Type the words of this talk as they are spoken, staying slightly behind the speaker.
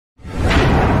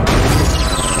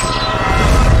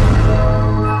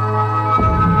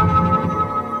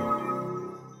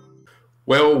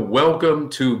Well, welcome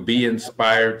to Be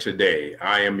Inspired Today.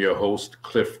 I am your host,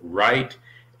 Cliff Wright,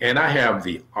 and I have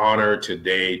the honor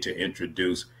today to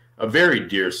introduce a very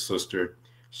dear sister.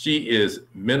 She is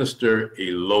Minister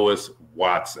Elois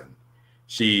Watson.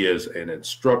 She is an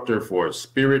instructor for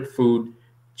Spirit Food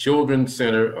Children's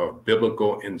Center of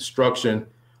Biblical Instruction,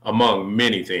 among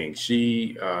many things.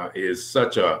 She is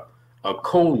such a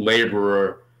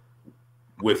co-laborer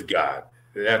with God.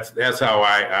 That's how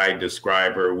I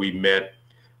describe her. We met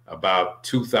about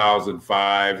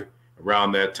 2005,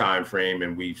 around that time frame,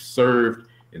 and we've served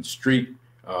in street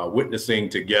witnessing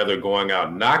together, going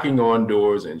out, knocking on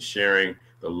doors, and sharing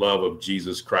the love of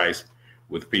Jesus Christ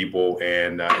with people.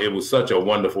 And it was such a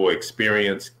wonderful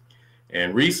experience.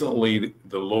 And recently,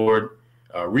 the Lord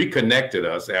reconnected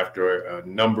us after a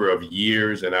number of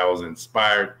years, and I was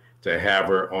inspired to have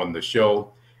her on the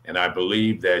show. And I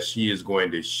believe that she is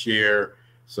going to share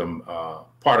some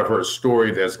part of her story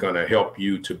that's going to help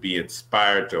you to be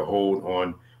inspired to hold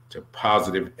on to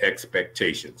positive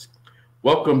expectations.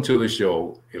 Welcome to the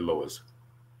show, Elois.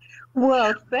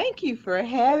 Well, thank you for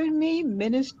having me,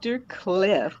 Minister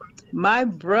Cliff, my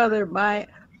brother, my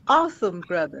awesome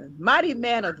brother, mighty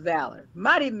man of valor,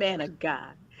 mighty man of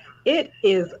God. It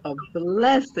is a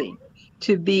blessing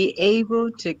to be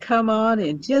able to come on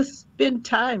and just spend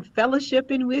time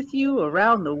fellowshipping with you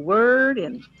around the Word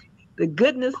and the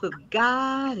goodness of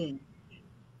God, and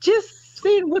just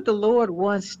seeing what the Lord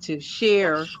wants to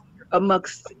share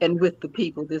amongst and with the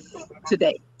people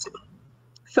today.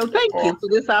 So thank you for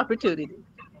this opportunity.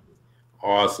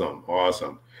 Awesome.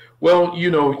 Well,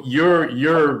 you know,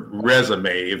 your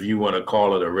resume, if you want to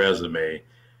call it a resume,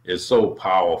 is so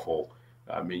powerful.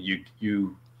 I mean,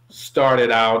 you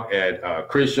started out at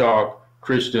Crenshaw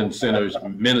Christian Center's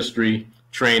Ministry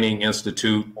Training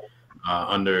Institute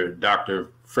under Dr.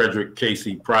 Frederick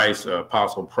Casey Price,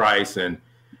 Apostle Price, and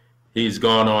he's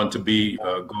gone on to be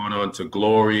going on to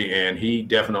glory, and he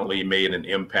definitely made an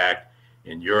impact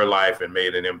in your life and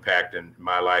made an impact in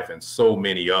my life and so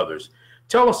many others.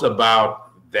 Tell us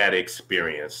about that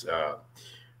experience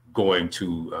going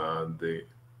to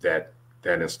that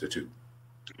institute.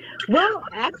 Well,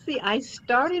 actually, I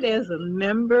started as a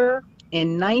member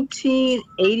in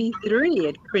 1983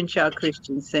 at Crenshaw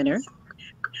Christian Center.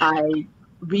 I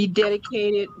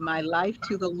rededicated my life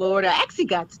to the Lord. I actually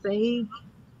got saved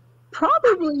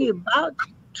probably about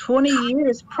 20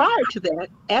 years prior to that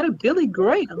at a Billy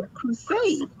Graham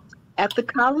crusade at the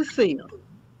Coliseum.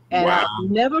 And Wow. I'll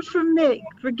never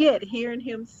forget hearing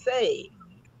him say,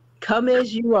 "Come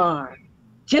as you are,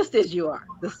 just as you are."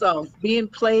 The song being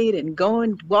played and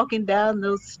walking down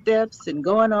those steps and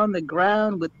going on the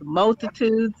ground with the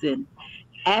multitudes and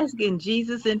asking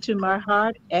Jesus into my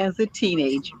heart as a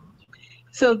teenager.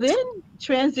 So then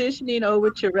transitioning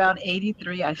over to around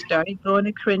 83, I started going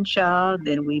to Crenshaw.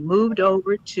 Then we moved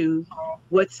over to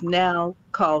what's now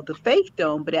called the Faith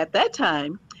Dome. But at that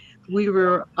time, we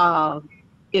were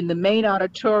in the main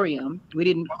auditorium. We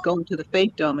didn't go into the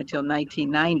Faith Dome until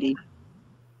 1990.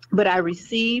 But I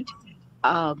received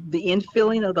the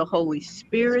infilling of the Holy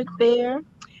Spirit there.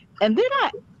 And then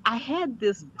I had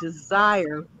this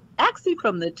desire, actually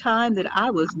from the time that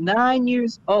I was 9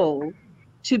 years old,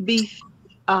 to be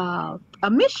a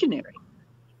missionary.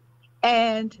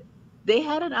 And they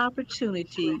had an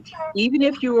opportunity, even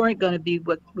if you weren't going to be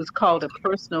what was called a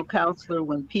personal counselor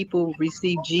when people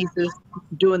receive Jesus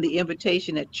doing the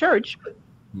invitation at church,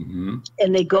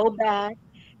 and they go back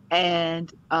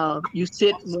and you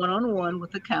sit one-on-one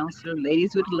with the counselor,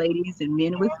 ladies with ladies and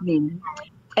men with men,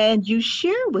 and you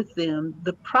share with them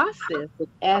the process of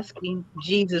asking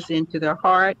Jesus into their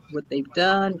heart, what they've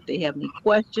done, if they have any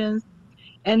questions,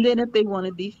 and then if they want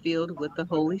to be filled with the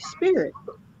Holy Spirit.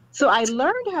 So I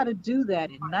learned how to do that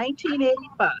in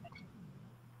 1985.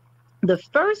 The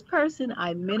first person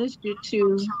I ministered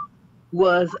to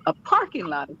was a parking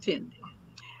lot attendant.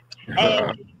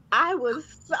 And I was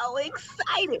so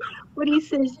excited when he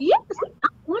says, "Yes, I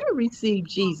want to receive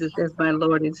Jesus as my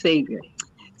Lord and Savior."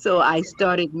 So I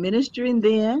started ministering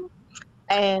then.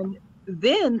 And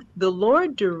then the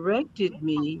Lord directed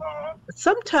me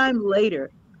sometime later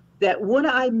that when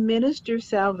I minister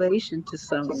salvation to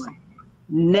someone,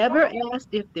 never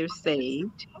asked if they're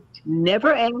saved,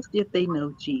 never asked if they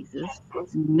know Jesus,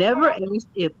 never asked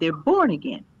if they're born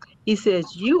again. He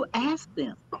says, you ask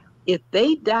them, if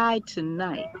they died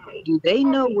tonight, do they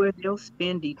know where they'll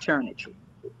spend eternity?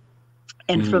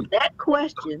 And from that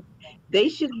question, they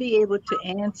should be able to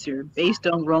answer based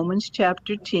on Romans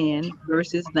chapter 10,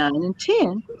 verses 9 and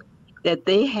 10, that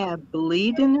they have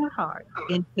believed in their heart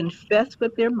and confessed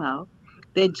with their mouth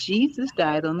that Jesus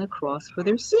died on the cross for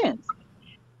their sins.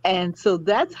 And so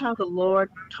that's how the Lord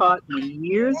taught me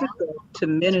years ago to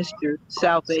minister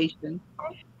salvation.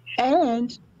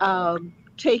 And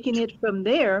taking it from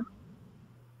there,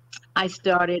 I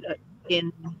started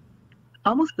in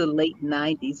almost the late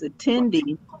 90s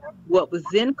attending what was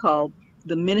then called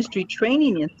the Ministry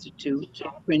Training Institute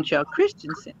at Crenshaw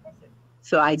Christian Center.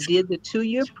 So I did the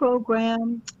 2-year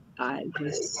program. I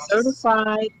was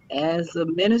certified as a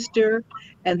minister,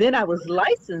 and then I was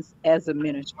licensed as a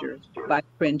minister by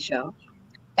Crenshaw.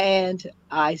 And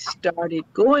I started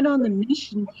going on the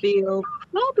mission field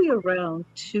probably around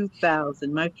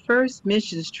 2000. My first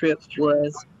missions trip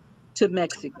was to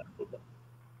Mexico.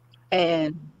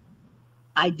 And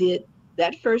I did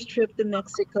that first trip to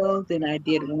Mexico. Then I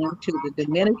did one to the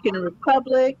Dominican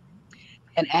Republic.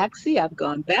 And actually, I've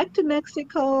gone back to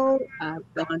Mexico.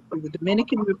 I've gone to the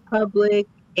Dominican Republic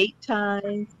 8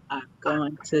 times. I've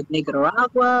gone to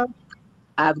Nicaragua.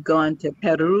 I've gone to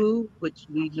Peru, which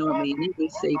we normally in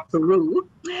English say Peru.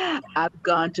 I've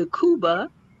gone to Cuba.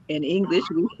 In English,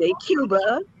 we say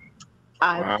Cuba.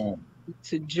 I've gone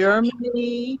to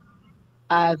Germany.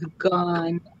 I've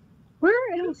gone,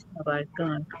 where else have I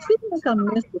gone? I seem like I'm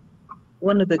missing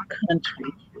one of the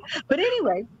countries. But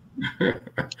anyway,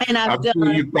 and I'm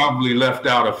sure you probably left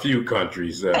out a few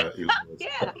countries.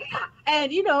 Yeah.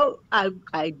 And,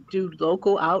 I do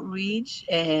local outreach,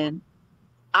 and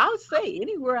I'll say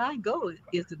anywhere I go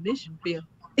is a mission field.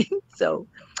 So,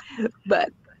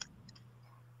 but.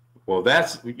 Well,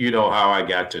 that's, how I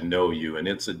got to know you. And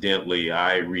incidentally,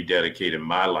 I rededicated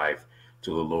my life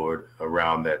to the Lord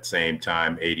around that same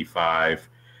time, 85,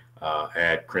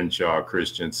 at Crenshaw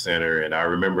Christian Center. And I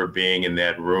remember being in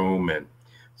that room and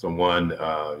someone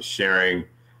sharing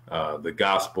the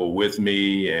gospel with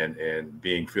me and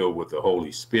being filled with the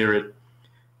Holy Spirit.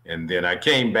 And then I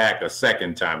came back a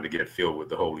second time to get filled with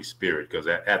the Holy Spirit, because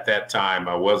at that time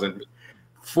I wasn't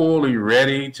fully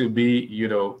ready to be,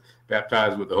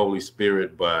 baptized with the Holy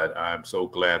Spirit, but I'm so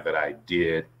glad that I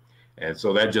did. And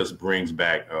so that just brings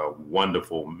back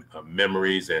wonderful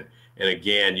memories. And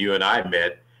again, you and I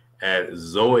met at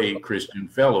Zoe Christian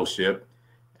Fellowship,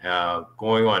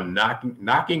 going on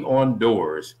knocking on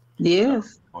doors.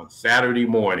 Yes. On Saturday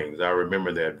mornings. I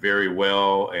remember that very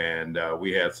well. And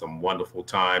we had some wonderful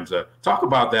times. Talk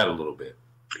about that a little bit.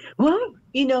 Well,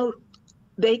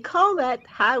 they call that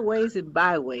highways and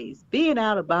byways, being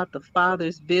out about the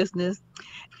Father's business.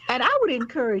 And I would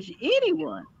encourage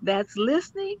anyone that's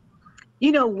listening,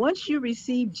 once you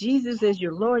receive Jesus as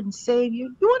your Lord and Savior,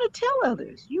 you want to tell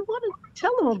others. You want to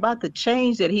tell them about the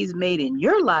change that He's made in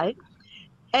your life.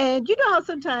 And you know how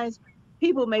sometimes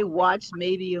people may watch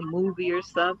maybe a movie or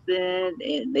something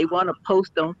and they want to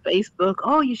post on Facebook,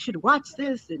 oh, you should watch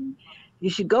this and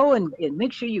you should go and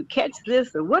make sure you catch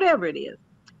this or whatever it is.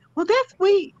 Well, that's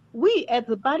we as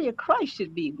the body of Christ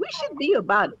should be. We should be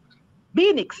about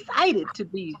being excited to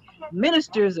be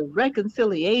ministers of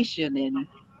reconciliation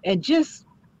and just,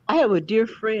 I have a dear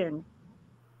friend,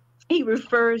 he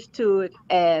refers to it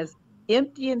as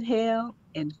emptying hell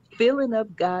and filling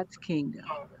up God's kingdom.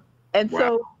 And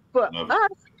so for us,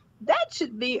 that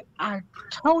should be our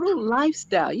total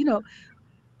lifestyle.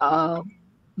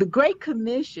 The Great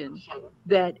Commission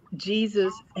that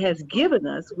Jesus has given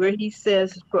us, where He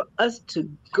says for us to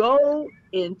go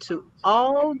into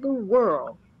all the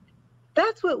world,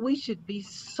 that's what we should be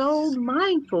so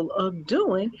mindful of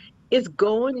doing, is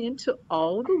going into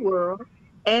all the world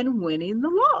and winning the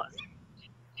lost.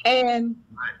 And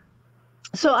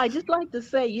so I just like to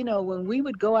say, when we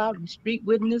would go out and street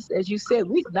witness, as you said,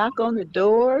 we'd knock on the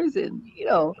doors and,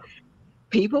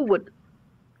 people would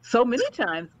so many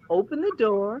times open the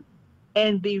door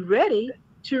and be ready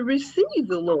to receive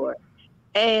the Lord.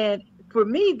 And for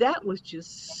me, that was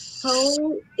just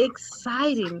so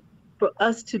exciting for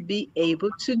us to be able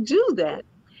to do that.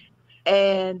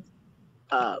 And,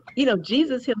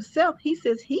 Jesus Himself, He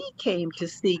says He came to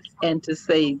seek and to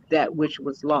save that which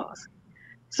was lost.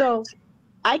 So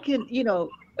I can,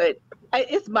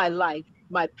 it's my life,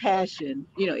 my passion.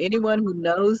 Anyone who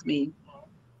knows me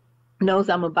knows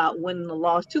I'm about winning the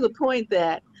lost, to the point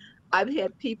that I've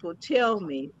had people tell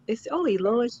me, they say, oh,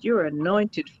 Elois, you're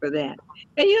anointed for that.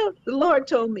 And the Lord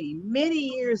told me many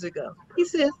years ago, He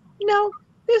says,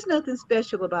 there's nothing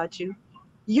special about you.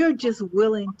 You're just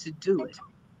willing to do it.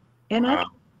 And I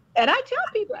tell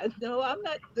people, no, I'm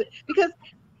not, because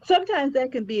sometimes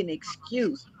that can be an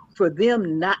excuse for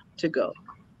them not to go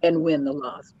and win the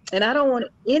lost. And I don't want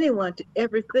anyone to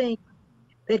ever think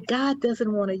that God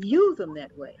doesn't want to use them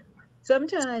that way.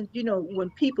 Sometimes, when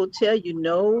people tell you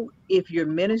no, if you're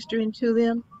ministering to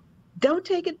them, don't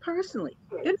take it personally.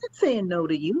 They're not saying no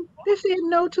to you. They're saying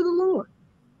no to the Lord.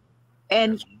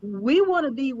 And we want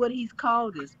to be what he's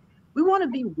called us. We want to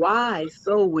be wise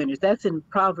soul winners. That's in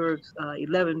Proverbs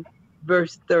 11,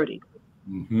 verse 30.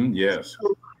 Yes.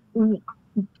 So,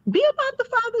 be about the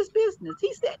Father's business.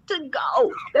 He said to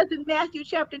go. That's in Matthew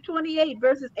chapter 28,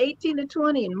 verses 18 to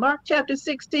 20, and Mark chapter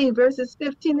 16, verses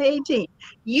 15 to 18.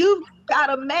 You've got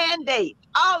a mandate.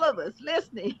 All of us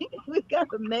listening, we've got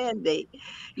a mandate,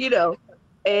 you know.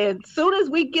 And soon as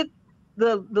we get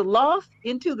the lost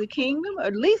into the kingdom, or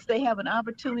at least they have an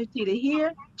opportunity to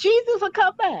hear, Jesus will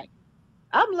come back.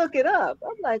 I'm looking up.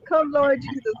 I'm like, come, Lord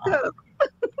Jesus, come.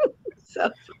 So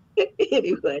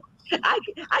anyway,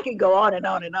 I can go on and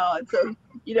on and on. So,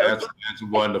 you know. That's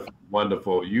wonderful,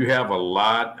 wonderful. You have a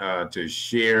lot to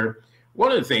share.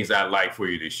 One of the things I'd like for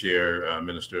you to share,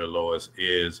 Minister Elois,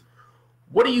 is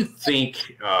what do you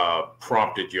think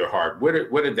prompted your heart?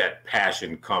 Where did that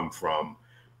passion come from,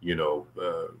 you know,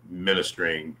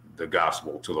 ministering the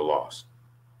gospel to the lost?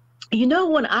 You know,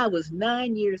 when I was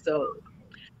 9 years old,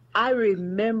 I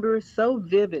remember so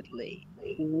vividly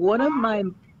one of my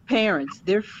parents,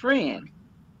 their friend,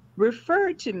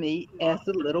 referred to me as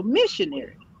a little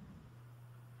missionary.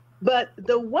 But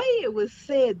the way it was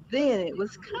said then, it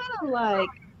was kind of like,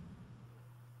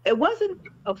 it wasn't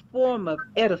a form of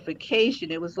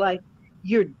edification. It was like,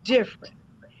 you're different.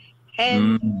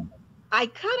 And I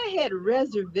kind of had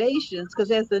reservations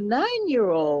because as a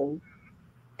 9-year-old,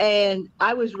 and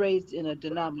I was raised in a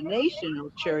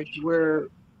denominational church where,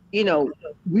 you know,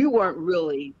 we weren't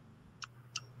really,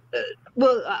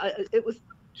 it was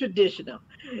traditional.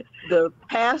 The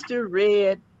pastor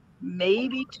read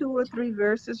maybe 2 or 3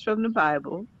 verses from the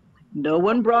Bible. No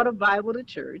one brought a Bible to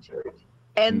church.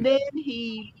 And then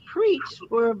he preached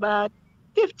for about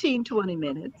 15, 20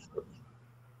 minutes.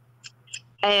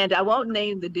 And I won't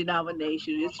name the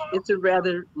denomination. It's a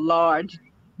rather large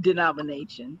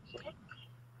denomination.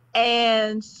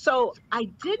 And so I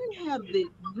didn't have the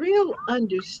real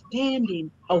understanding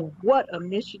of what a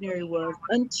missionary was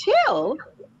until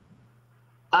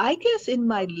I guess in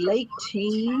my late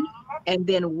teens. And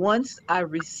then once I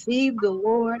received the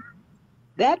Lord,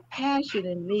 that passion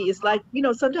in me is like, you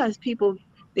know, sometimes people,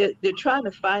 they're trying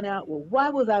to find out, well, why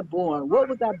was I born? What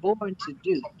was I born to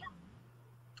do?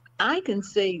 I can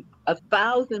say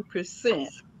 1,000%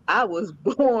 I was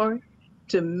born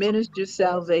to minister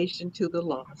salvation to the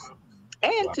lost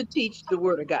and to teach the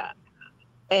word of God.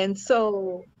 And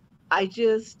so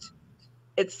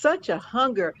it's such a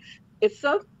hunger. It's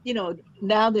so, you know,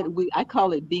 now that I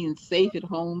call it being safe at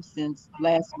home since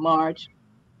last March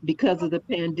because of the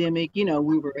pandemic, you know,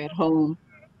 we were at home.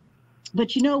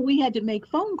 But, you know, we had to make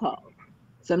phone calls.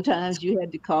 Sometimes you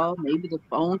had to call maybe the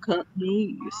phone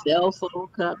company, your cell phone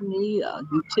company, a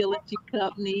utility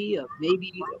company, or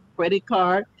maybe a credit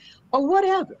card or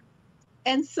whatever.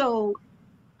 And so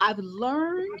I've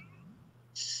learned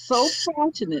so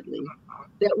passionately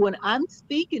that when I'm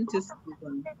speaking to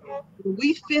someone, when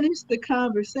we finish the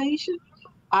conversation,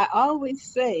 I always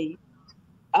say,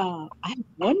 I have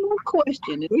one more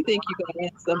question. And they think you're going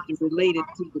to ask something related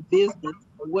to the business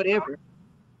or whatever.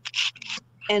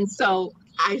 And so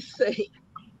I say,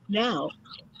 now,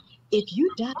 if you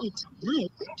die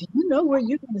tonight, do you know where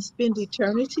you're going to spend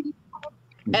eternity?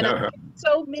 And I get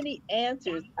so many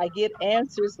answers. I get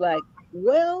answers like,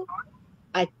 well,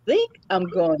 I think I'm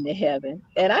going to heaven.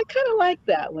 And I kind of like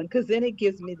that one because then it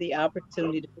gives me the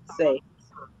opportunity to say,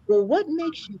 well, what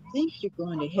makes you think you're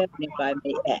going to heaven, if I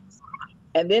may ask?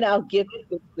 And then I'll get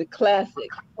the classic.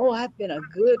 Oh, I've been a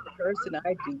good person.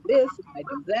 I do this and I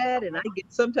do that. And I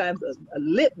get sometimes a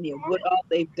litany of what all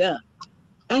they've done.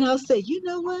 And I'll say, you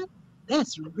know what?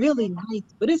 That's really nice,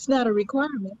 but it's not a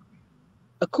requirement.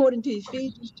 According to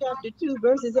Ephesians chapter 2,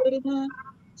 verses 8 and 9,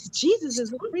 Jesus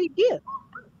is a free gift.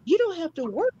 You don't have to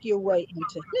work your way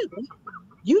into heaven.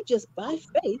 You just by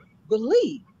faith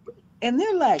believe. And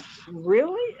they're like,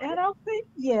 really? And I'll say,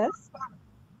 yes.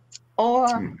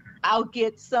 Or I'll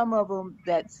get some of them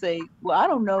that say, well, I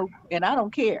don't know, and I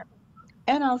don't care.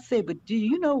 And I'll say, but do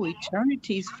you know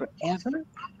eternity's forever?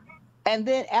 And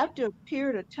then after a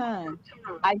period of time,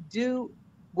 I do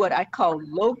what I call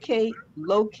locate.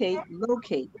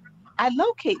 I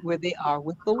locate where they are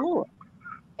with the Lord.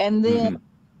 And then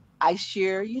I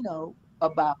share, you know,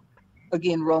 about,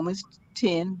 again, Romans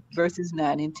 10, verses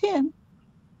 9 and 10.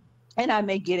 And I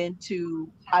may get into,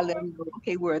 I let them know,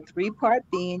 okay, we're a 3-part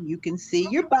being. You can see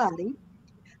your body.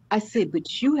 I say,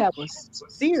 but you have a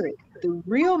spirit, the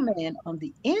real man on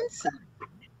the inside.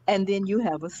 And then you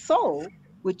have a soul,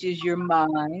 which is your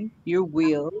mind, your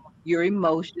will, your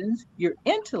emotions, your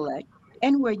intellect,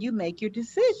 and where you make your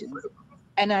decisions.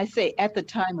 And I say, at the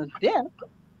time of death,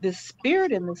 the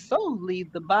spirit and the soul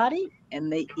leave the body,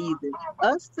 and they either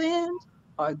ascend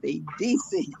or they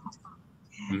descend.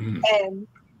 Mhm. And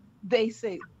they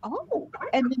say, oh,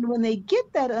 and then when they get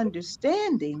that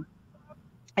understanding,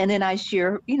 and then I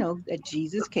share, that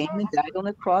Jesus came and died on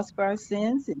the cross for our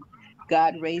sins, and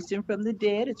God raised him from the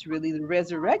dead. It's really the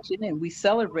resurrection, and we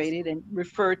celebrate it and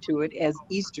refer to it as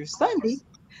Easter Sunday.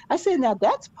 I say, now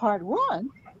that's part one.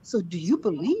 So do you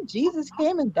believe Jesus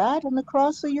came and died on the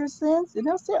cross for your sins? And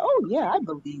they'll say, oh, yeah, I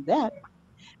believe that.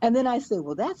 And then I say,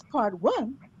 well, that's part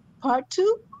one. Part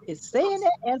two is saying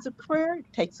that as a prayer. It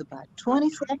takes about 20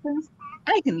 seconds.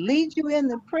 I can lead you in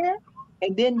the prayer,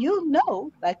 and then you'll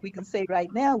know, like we can say right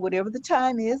now, whatever the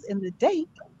time is and the date,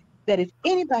 that if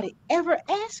anybody ever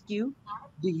asks you,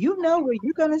 do you know where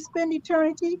you're going to spend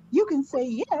eternity? You can say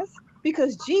yes,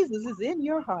 because Jesus is in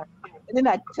your heart. And then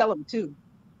I tell them too.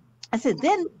 I said,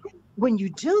 then when you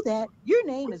do that, your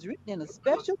name is written in a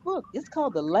special book. It's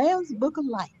called the Lamb's Book of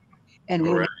Life. And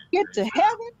when Correct. you get to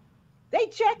heaven, they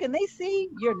check and they see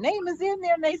your name is in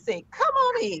there and they say, come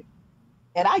on in.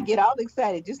 And I get all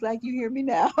excited, just like you hear me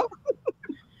now.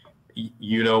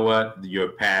 You know what? Your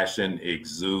passion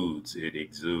exudes. It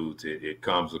exudes. It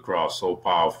comes across so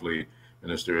powerfully,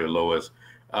 Minister Elois.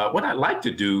 What I'd like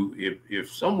to do, if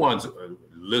someone's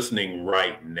listening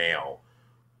right now,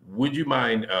 would you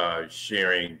mind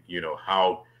sharing,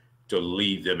 how to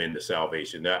lead them into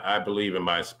salvation? Now, I believe in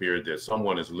my spirit that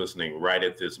someone is listening right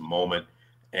at this moment,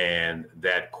 and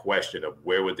that question of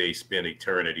where would they spend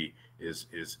eternity is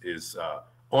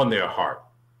on their heart.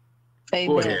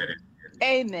 Go Amen. ahead.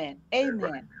 Amen.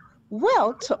 Amen.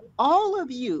 Well, to all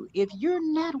of you, if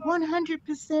you're not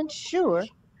 100% sure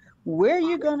where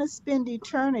you're going to spend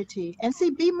eternity, and see,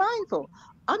 be mindful.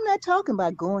 I'm not talking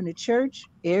about going to church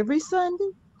every Sunday.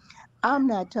 I'm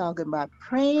not talking about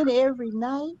praying every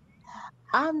night.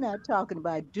 I'm not talking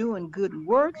about doing good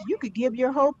works. You could give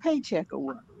your whole paycheck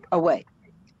away.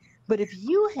 But if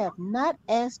you have not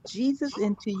asked Jesus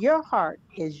into your heart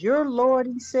as your Lord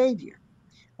and Savior,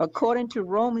 according to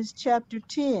Romans chapter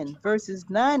 10, verses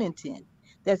 9 and 10,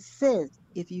 that says,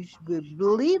 if you will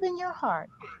believe in your heart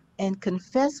and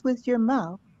confess with your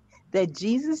mouth that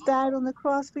Jesus died on the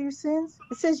cross for your sins,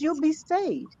 it says you'll be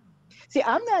saved. See,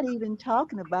 I'm not even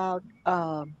talking about,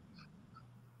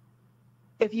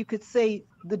 if you could say,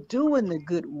 the doing the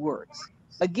good works.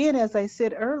 Again, as I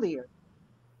said earlier,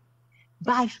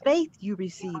 by faith you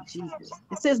receive Jesus.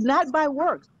 It says not by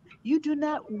works. You do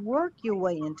not work your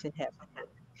way into heaven.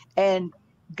 And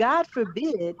God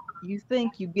forbid you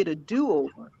think you get a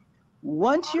do-over.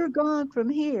 Once you're gone from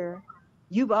here,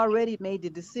 you've already made the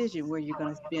decision where you're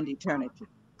going to spend eternity.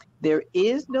 There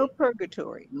is no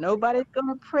purgatory. Nobody's going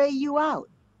to pray you out.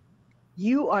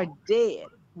 You are dead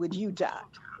when you die.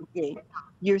 Okay.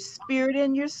 Your spirit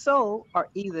and your soul are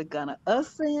either going to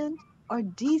ascend or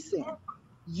descend.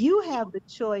 You have the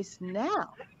choice now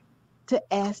to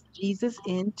ask Jesus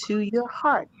into your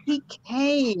heart. He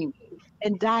came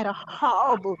and died a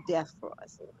horrible death for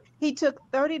us. He took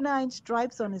 39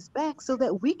 stripes on his back so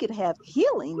that we could have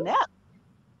healing now.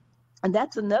 And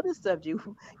that's another subject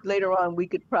later on we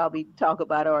could probably talk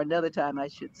about, or another time, I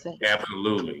should say.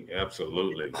 Absolutely.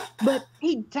 Absolutely. But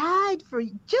he died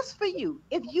just for you.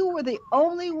 If you were the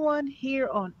only one here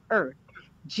on earth,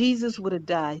 Jesus would have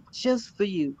died just for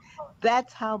you.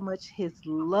 That's how much his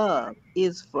love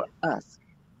is for us.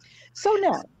 So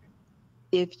now,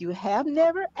 if you have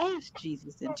never asked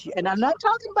Jesus into you, and I'm not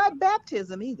talking about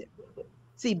baptism either.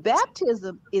 See,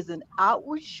 baptism is an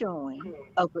outward showing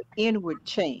of an inward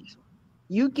change.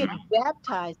 You get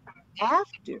baptized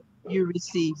after you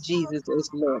receive Jesus as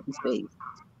Lord and Savior.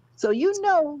 So you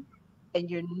know, and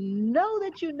you know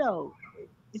that you know,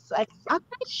 it's like, I'm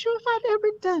not sure if I've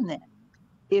ever done that.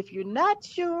 If you're not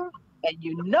sure, and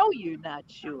you know you're not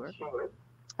sure,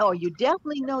 or you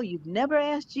definitely know you've never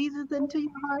asked Jesus into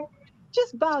your heart,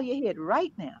 just bow your head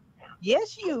right now.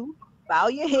 Yes, you bow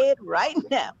your head right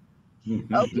now.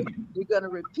 Okay, you're going to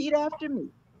repeat after me.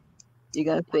 You're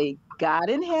going to say, God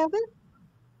in heaven,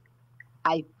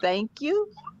 I thank you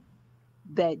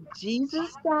that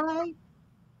Jesus died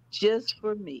just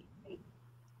for me.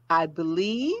 I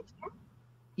believe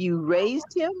you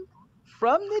raised him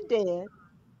from the dead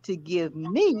to give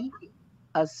me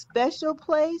a special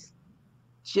place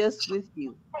just with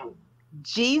you.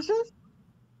 Jesus,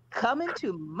 come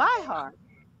into my heart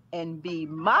and be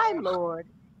my Lord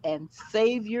and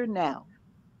Savior now.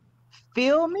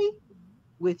 Fill me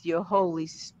with your Holy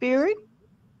Spirit.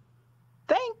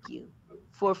 Thank you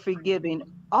for forgiving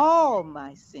all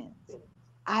my sins.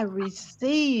 I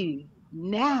receive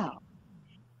now.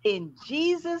 In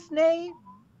Jesus' name,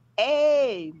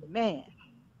 amen.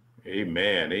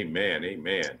 Amen. Amen.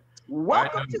 Amen. I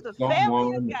Welcome know to the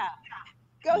family of someone, God.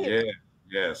 Go ahead. yeah,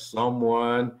 yes,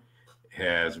 someone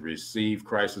has received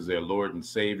Christ as their Lord and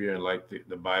Savior. And like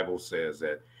the Bible says,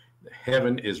 that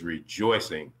heaven is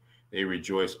rejoicing. They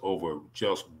rejoice over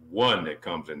just one that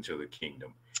comes into the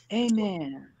kingdom. And so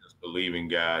Amen. just believing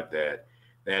God that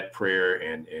that prayer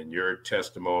and your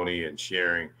testimony and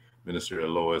sharing, Minister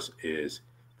Elois, is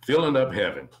filling up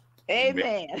heaven.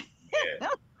 Amen. Amen. Amen.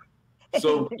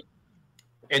 So,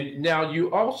 and now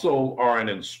you also are an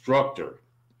instructor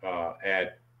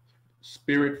at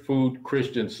Spirit Food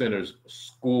Christian Center's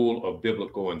School of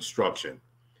Biblical Instruction,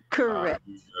 Correct.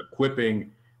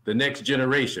 equipping the next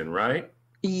generation, right?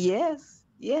 Yes,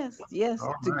 yes, yes.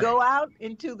 All To right. go out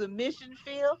into the mission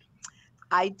field,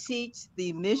 I teach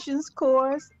the missions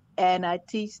course and I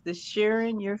teach the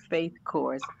sharing your faith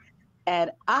course.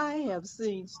 And I have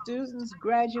seen students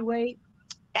graduate.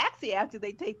 Actually, after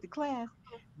they take the class,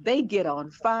 they get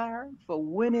on fire for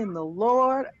winning the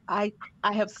Lord. I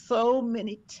have so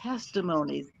many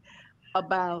testimonies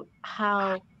about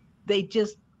how they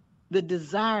just the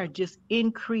desire just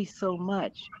increased so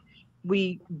much.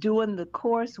 We doing the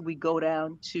course, we go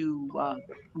down to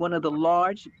one of the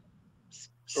large,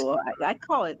 or I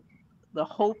call it the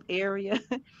Hope area.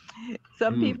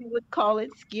 Some Mm, people would call it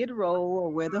Skid Row or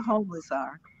where the homeless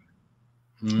are.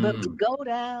 But we mm, go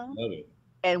down love it.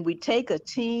 and we take a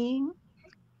team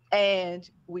and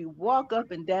we walk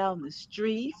up and down the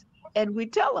streets and we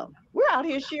tell them we're out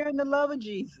here sharing the love of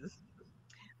Jesus.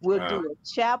 We'll do Wow. a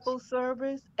chapel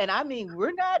service, and I mean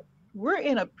we're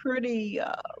in a pretty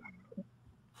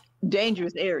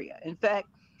dangerous area. In fact,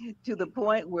 to the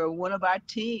point where one of our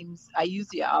teams, I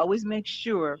always make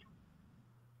sure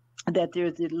that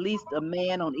there's at least a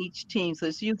man on each team. So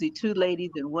it's usually two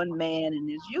ladies and one man, and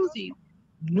there's usually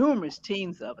numerous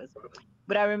teams of us.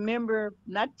 But I remember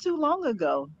not too long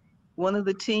ago, one of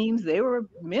the teams, they were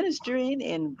ministering,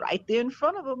 and right there in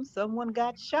front of them, someone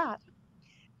got shot.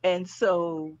 And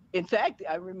so, in fact,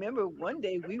 I remember one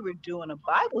day we were doing a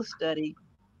Bible study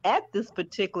at this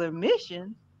particular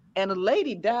mission, and a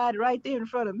lady died right there in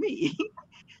front of me.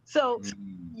 So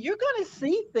Mm, you're going to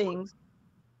see things,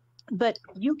 but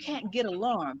you can't get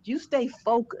alarmed. You stay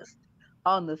focused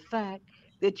on the fact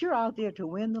that you're out there to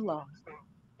win the lost.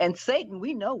 And Satan,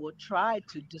 we know, will try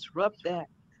to disrupt that.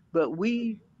 But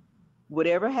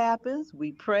whatever happens,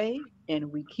 we pray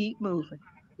and we keep moving.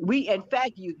 In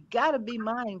fact, you got to be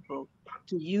mindful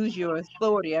to use your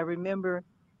authority. I remember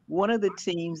one of the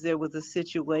teams, there was a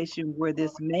situation where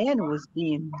this man was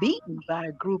being beaten by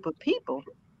a group of people.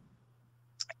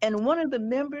 And one of the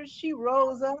members, she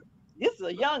rose up. This is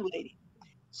a young lady.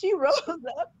 She rose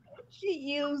up. She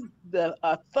used the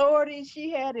authority she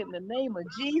had in the name of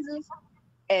Jesus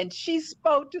and she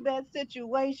spoke to that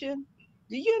situation.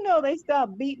 Do you know they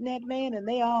stopped beating that man and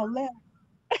they all left?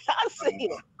 I see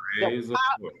it. The praise the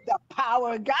Lord. the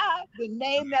power of God, the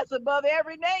name that's above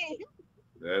every name.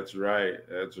 That's right.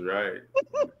 That's right.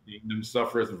 The kingdom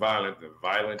suffers violent, the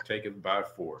violent taketh by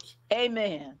force.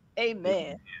 Amen. Amen.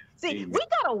 Amen. See, Amen. we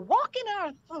gotta walk in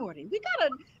our authority.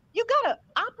 You gotta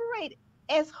operate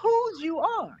as whose you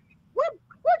are.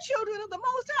 We're children of the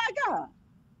Most High God.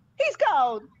 He's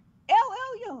called El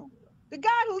Elyon, the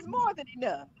God who's more than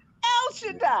enough. El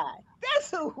Shaddai.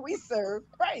 That's who we serve.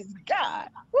 Praise God.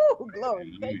 Woo,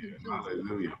 glory. Thank you, Jesus.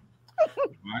 Hallelujah.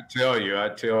 I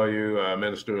tell you,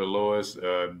 Minister Elois,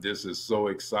 this is so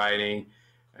exciting.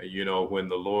 When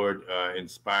the Lord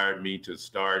inspired me to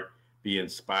start Be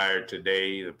Inspired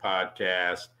Today, the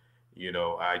podcast,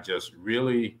 I just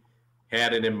really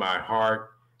had it in my heart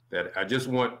that I just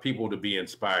want people to be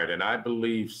inspired. And I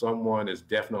believe someone is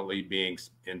definitely being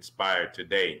inspired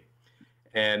today.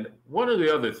 And one of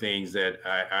the other things that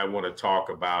I want to talk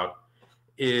about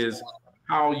is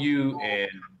how you and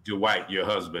Dwight, your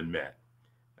husband, met.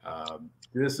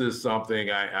 This is something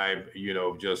I've,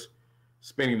 just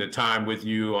spending the time with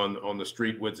you on the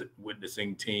street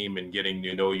witnessing team and getting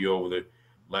to know you over the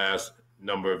last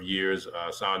number of years,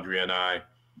 Sandra and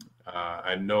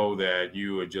I know that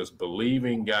you are just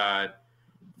believing God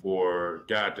for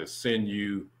God to send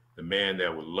you the man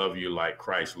that would love you like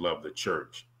Christ loved the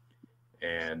church.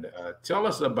 And tell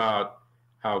us about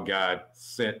how God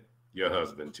sent your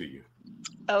husband to you.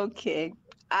 Okay.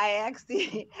 I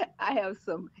have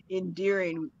some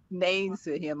endearing names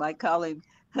for him. I call him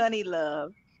Honey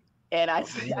Love. And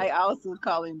I also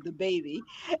call him the baby.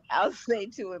 I'll say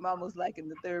to him almost like in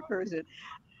the third person,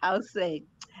 I'll say,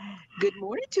 good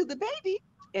morning to the baby.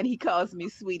 And he calls me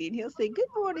sweetie. And he'll say, good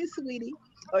morning, sweetie.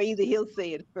 Or either he'll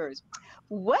say it first.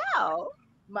 Well,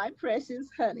 my precious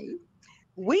honey,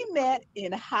 we met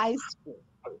in high school.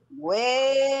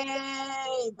 way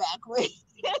back when.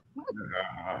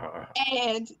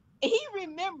 And he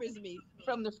remembers me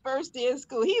from the first day of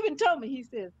school. He even told me, he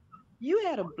said, you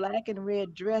had a black and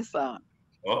red dress on.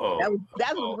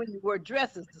 That was when you wore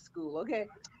dresses to school, okay?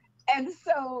 And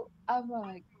so I'm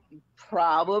like,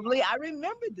 probably. I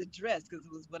remember the dress because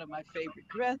it was one of my favorite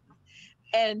dresses.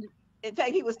 And in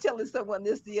fact, he was telling someone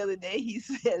this the other day. He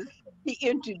says, he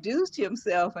introduced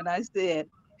himself and I said,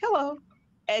 hello,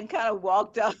 and kind of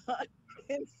walked on.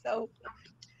 And so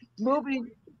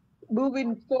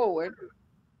moving forward,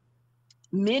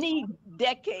 many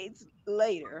decades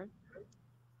later,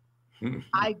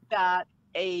 I got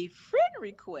a friend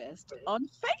request on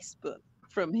Facebook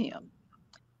from him.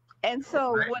 And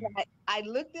so when I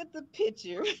looked at the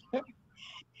picture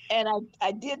and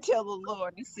I did tell the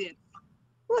Lord, I said,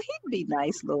 well, he'd be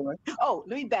nice, Lord. Oh,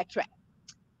 let me backtrack.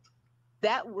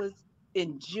 That was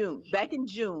in June. Back in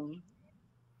June,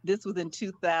 this was in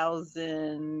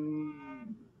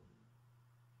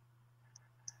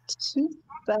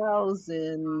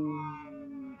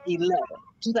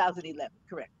 2011,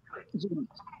 correct. June.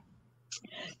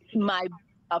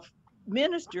 A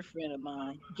minister friend of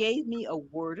mine gave me a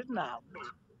word of knowledge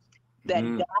that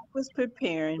God was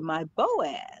preparing my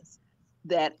Boaz,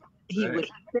 that he would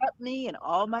accept me and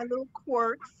all my little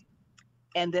quirks,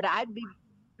 and that I'd be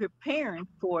preparing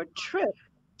for a trip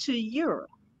to Europe.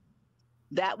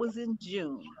 That was in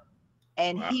June.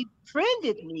 And he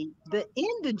friended me the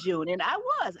end of June. And I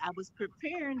was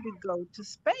preparing to go to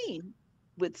Spain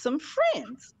with some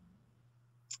friends.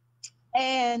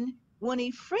 And when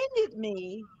he friended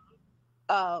me,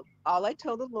 all I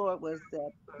told the Lord was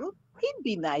that, well, he'd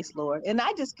be nice, Lord. And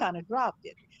I just kind of dropped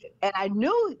it. And I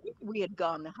knew we had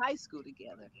gone to high school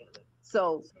together.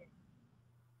 So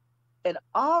in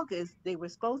August, they were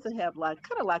supposed to have kind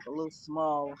of like a little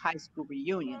small high school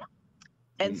reunion.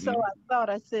 And so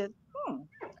I said, I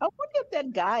wonder if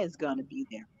that guy is going to be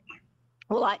there.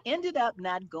 Well, I ended up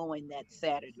not going that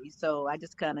Saturday. So I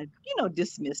just kind of,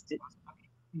 dismissed it.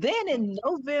 Then in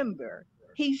November,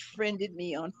 he friended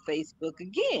me on Facebook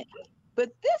again. But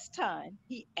this time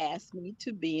he asked me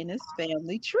to be in his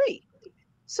family tree.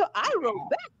 So I wrote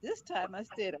back this time. I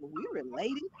said, are we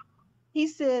related? He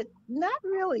said, not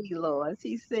really, Lois.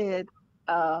 He said,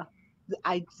 I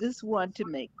just want to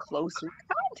make closer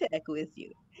contact with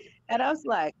you. And I was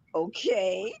like,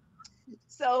 okay.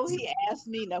 So he asked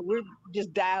me, now we're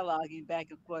just dialoguing back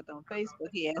and forth on Facebook.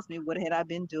 He asked me what had I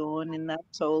been doing, and I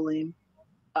told him,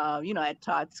 I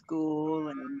taught school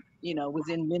and, was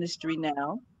in ministry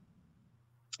now.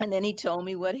 And then he told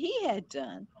me what he had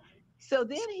done. So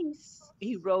then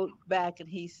he wrote back and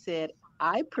he said,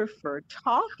 I prefer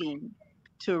talking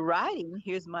to writing.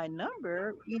 Here's my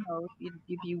number, if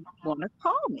you want to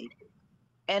call me.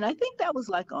 And I think that was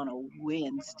like on a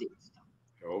Wednesday.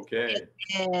 Okay.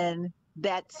 And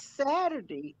that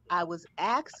Saturday, I was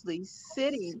actually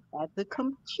sitting at the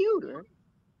computer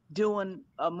doing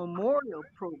a memorial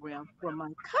program for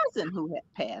my cousin who had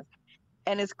passed.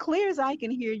 And as clear as I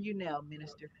can hear you now,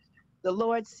 Minister, the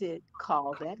Lord said,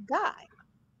 call that guy.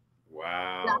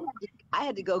 Wow. I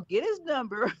had to go get his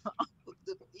number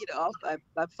off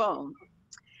my phone.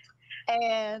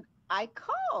 And I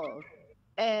called.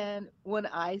 And when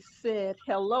I said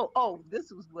hello,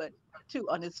 this was too,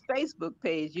 on his Facebook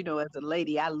page, as a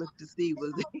lady, I looked to see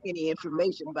was there any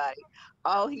information about it.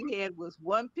 All he had was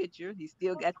one picture. He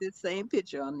still got this same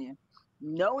picture on there.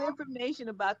 No information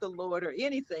about the Lord or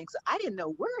anything. So I didn't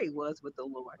know where he was with the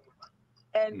Lord.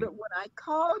 But when I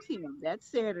called him that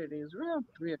Saturday, it was around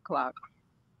 3:00.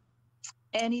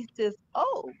 And he says,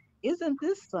 oh, isn't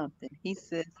this something? He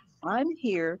says, I'm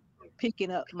here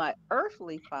picking up my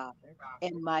earthly father,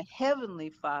 and my heavenly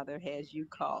father has you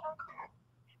called.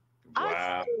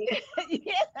 Wow.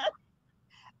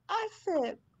 I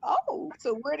said, oh,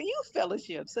 so where do you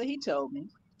fellowship? So he told me.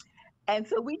 And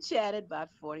so we chatted about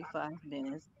 45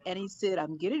 minutes. And he said,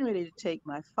 I'm getting ready to take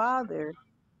my father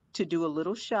to do a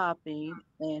little shopping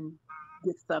and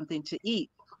get something to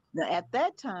eat. Now, at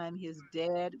that time, his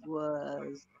dad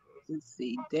was,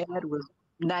 dad was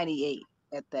 98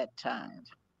 at that time.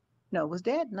 No, was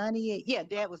dad 98? Yeah,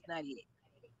 dad was 98.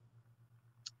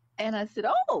 And I said,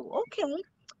 oh, okay.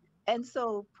 And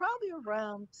so probably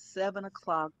around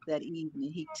 7:00 that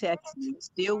evening, he texted me,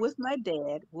 still with my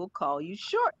dad, we'll call you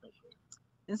shortly.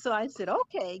 And so I said,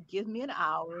 okay, give me an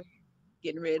hour,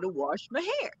 getting ready to wash my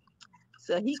hair.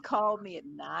 So he called me at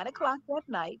 9:00 that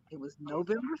night. It was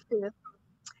November 5th.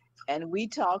 And we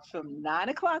talked from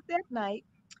 9:00 that night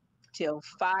till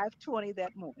 5:20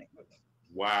 that morning.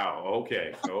 Wow.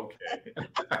 Okay. Okay.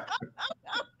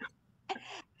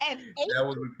 And that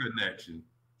was a connection.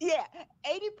 Yeah,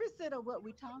 80% of what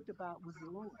we talked about was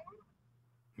the Lord.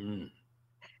 Mm.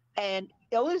 And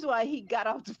the only reason why he got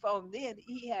off the phone then,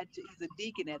 he's a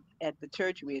deacon at the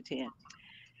church we attend.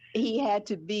 He had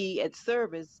to be at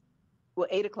service, well,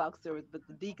 8 o'clock service, but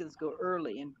the deacons go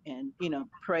early and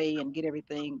pray and get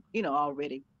everything, all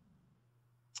ready.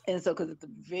 And so, because it's a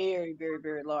very, very,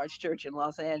 very large church in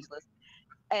Los Angeles.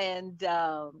 And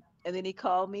then he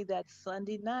called me that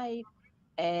Sunday night,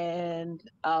 and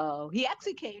he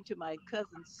actually came to my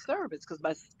cousin's service because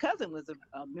my cousin was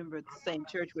a member of the same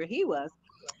church where he was.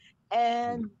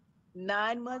 And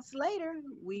 9 months later,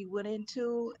 we went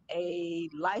into a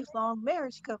lifelong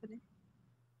marriage covenant.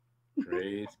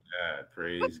 Praise God.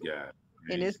 Praise God.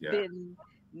 And Praise it's God. been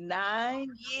 9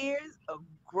 years of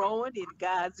growing in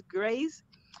God's grace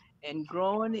and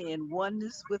growing in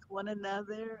oneness with one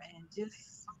another and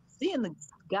just seeing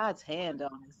God's hand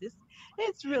on us.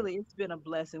 It's been a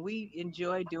blessing. We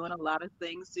enjoy doing a lot of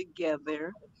things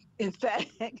together. In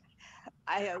fact,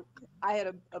 I have I had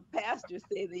a pastor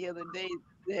say the other day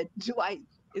that Dwight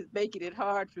is making it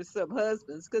hard for some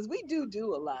husbands because we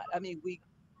do a lot. I mean, we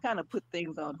kind of put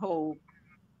things on hold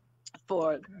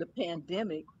for the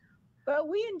pandemic, but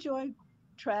we enjoy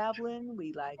traveling.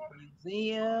 We like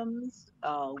museums.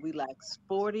 We like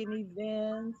sporting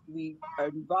events. We are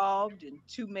involved in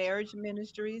 2 marriage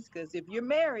ministries because if you're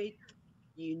married,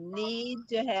 you need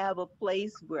to have a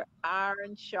place where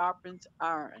iron sharpens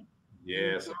iron.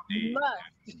 You Yes, indeed.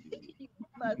 must. Indeed. You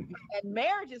must. And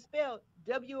marriage is spelled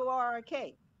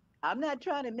WORK. I'm not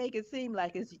trying to make it seem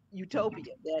like it's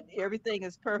utopia, that everything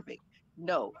is perfect.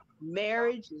 No,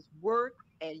 marriage is work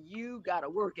and you got to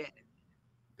work at it.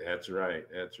 That's right.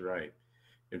 That's right.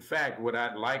 In fact, what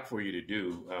I'd like for you to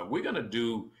do, we're going to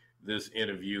do this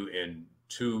interview in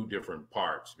two different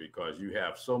parts because you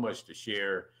have so much to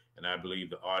share, and I believe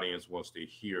the audience wants to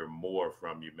hear more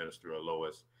from you, Minister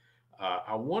Elois.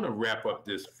 I want to wrap up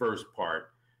this first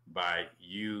part by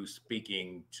you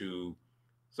speaking to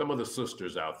some of the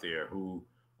sisters out there who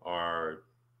are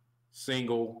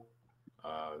single.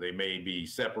 They may be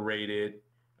separated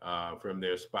from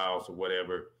their spouse or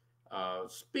whatever.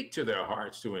 Speak to their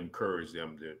hearts to encourage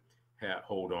them to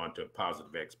hold on to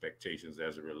positive expectations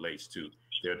as it relates to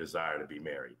their desire to be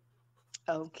married.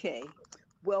 Okay.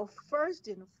 Well, first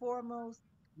and foremost,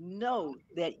 know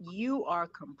that you are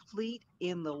complete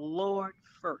in the Lord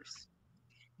first.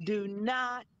 Do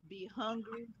not be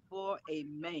hungry for a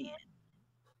man.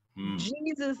 Hmm.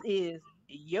 Jesus is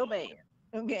your man.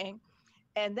 Okay.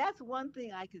 And that's one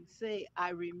thing I can say. I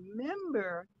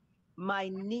remember my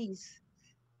niece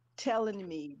telling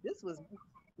me, this was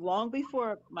long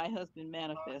before my husband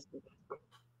manifested,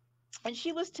 and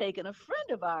she was taking a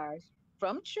friend of ours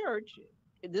from church.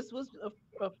 This was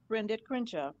a friend at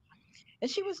Crenshaw, and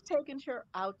she was taking her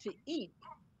out to eat.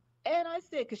 And I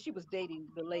said, because she was dating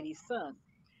the lady's son.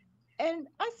 And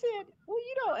I said, well,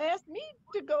 you don't ask me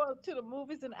to go out to the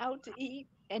movies and out to eat.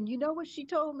 And you know what she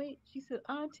told me? She said,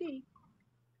 Auntie,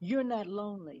 you're not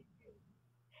lonely.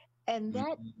 And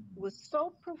that Hmm. was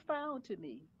so profound to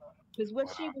me because what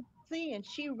she Wow. was seeing,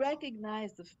 she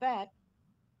recognized the fact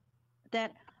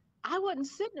that I wasn't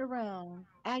sitting around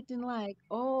acting like,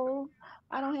 oh,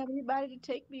 I don't have anybody to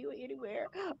take me anywhere.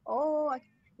 Oh,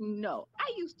 no.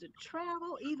 I used to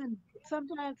travel. Even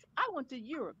sometimes I went to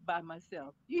Europe by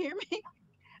myself. You hear me?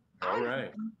 All I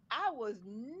right. I was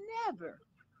never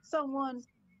someone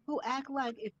who act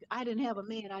like if I didn't have a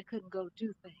man, I couldn't go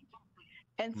do things.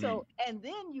 And Hmm. so, and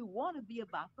then you want to be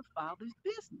about the Father's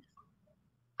business.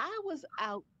 I was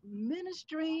out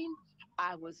ministering.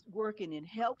 I was working in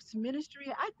helps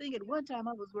ministry. I think at one time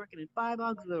I was working in 5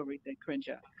 auxiliaries at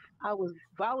Crenshaw. I was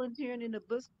volunteering in the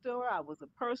bookstore. I was a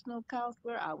personal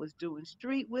counselor. I was doing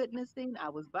street witnessing. I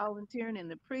was volunteering in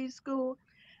the preschool.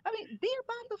 I mean, be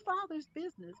about the Father's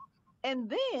business and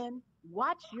then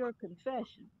watch your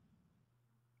confession.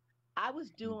 I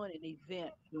was doing an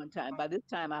event one time. By this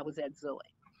time, I was at Zoe,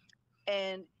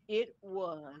 and it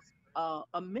was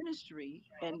a ministry,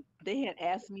 and they had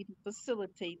asked me to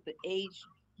facilitate the age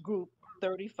group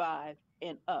 35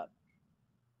 and up.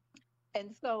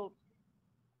 And so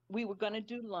we were going to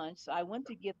do lunch. So I went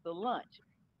to get the lunch,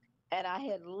 and I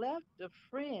had left a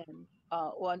friend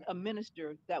or a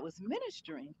minister that was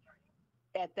ministering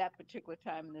at that particular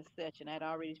time in the session. I'd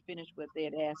already finished what they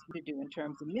had asked me to do in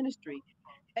terms of ministry.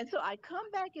 And so I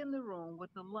come back in the room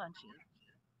with the lunches,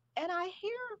 and I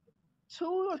hear 2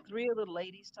 or 3 of the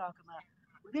ladies talking about,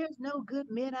 well, there's no good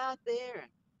men out there.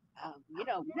 And, we're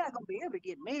not going to be able to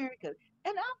get married. And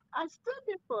I stood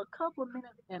there for a couple of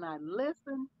minutes and I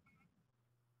listened.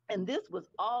 And this was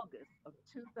August of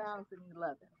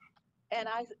 2011. And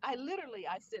I literally,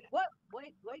 I said, what?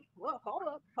 Wait, well, hold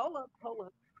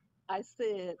up. I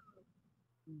said,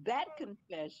 that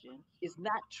confession is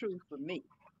not true for me.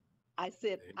 I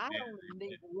said, I Amen. only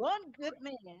need one good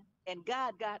man, and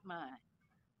God got mine.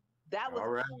 That was All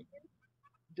right.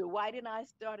 Dwight and I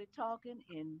started talking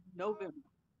in November.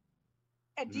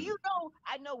 And do Mm. you know,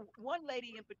 I know one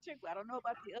lady in particular, I don't know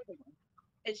about the other one,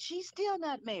 and she's still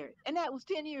not married. And that was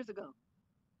 10 years ago.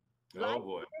 Oh Life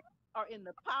boy. are in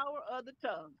the power of the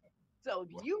tongue. So if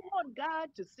Wow. you want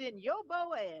God to send your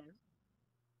Boaz,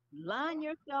 line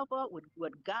yourself up with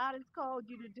what God has called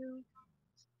you to do.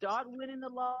 Start winning the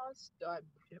laws, start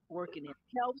working in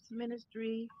helps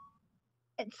ministry,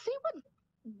 and see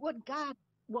what God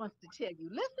wants to tell you.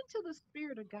 Listen to the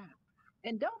Spirit of God.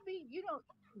 And don't be,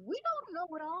 we don't know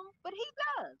it all, but He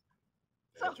does.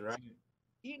 So, That's right.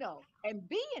 and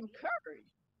be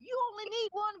encouraged. You only need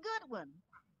one good one.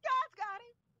 God's got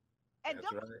it. And That's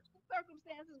don't right. look at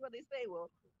circumstances where they say,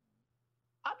 well,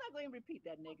 I'm not going to repeat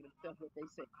that negative stuff what they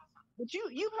say. But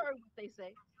you've heard what they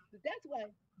say. But that's why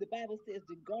the Bible says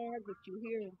to guard what you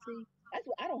hear and see. That's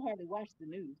why I don't hardly watch the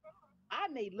news. I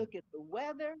may look at the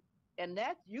weather, and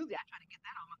that's usually I try to get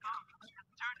that on my phone.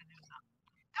 Turn to do something.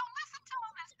 Don't listen to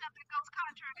all that stuff that goes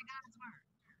contrary to God's word.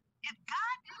 If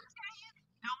God didn't tell you,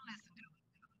 don't listen to it.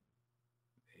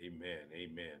 Amen.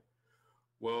 Amen.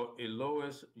 Well,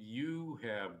 Elois, you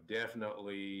have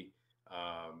definitely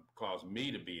caused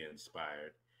me to be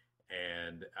inspired.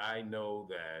 And I know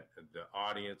that the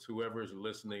audience, whoever is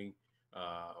listening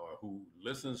or who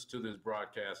listens to this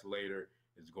broadcast later,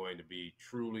 is going to be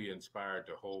truly inspired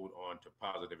to hold on to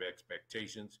positive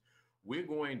expectations. We're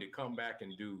going to come back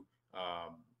and do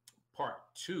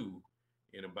part two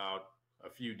in about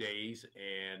a few days.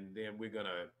 And then we're going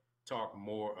to talk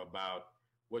more about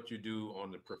what you do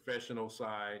on the professional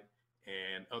side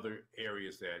and other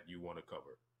areas that you want to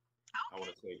cover. I Okay.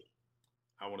 want to say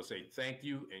I want to say thank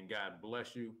you and God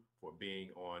bless you for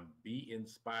being on Be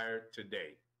Inspired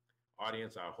Today.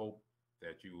 Audience, I hope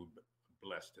that you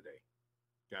blessed today.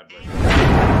 God bless you.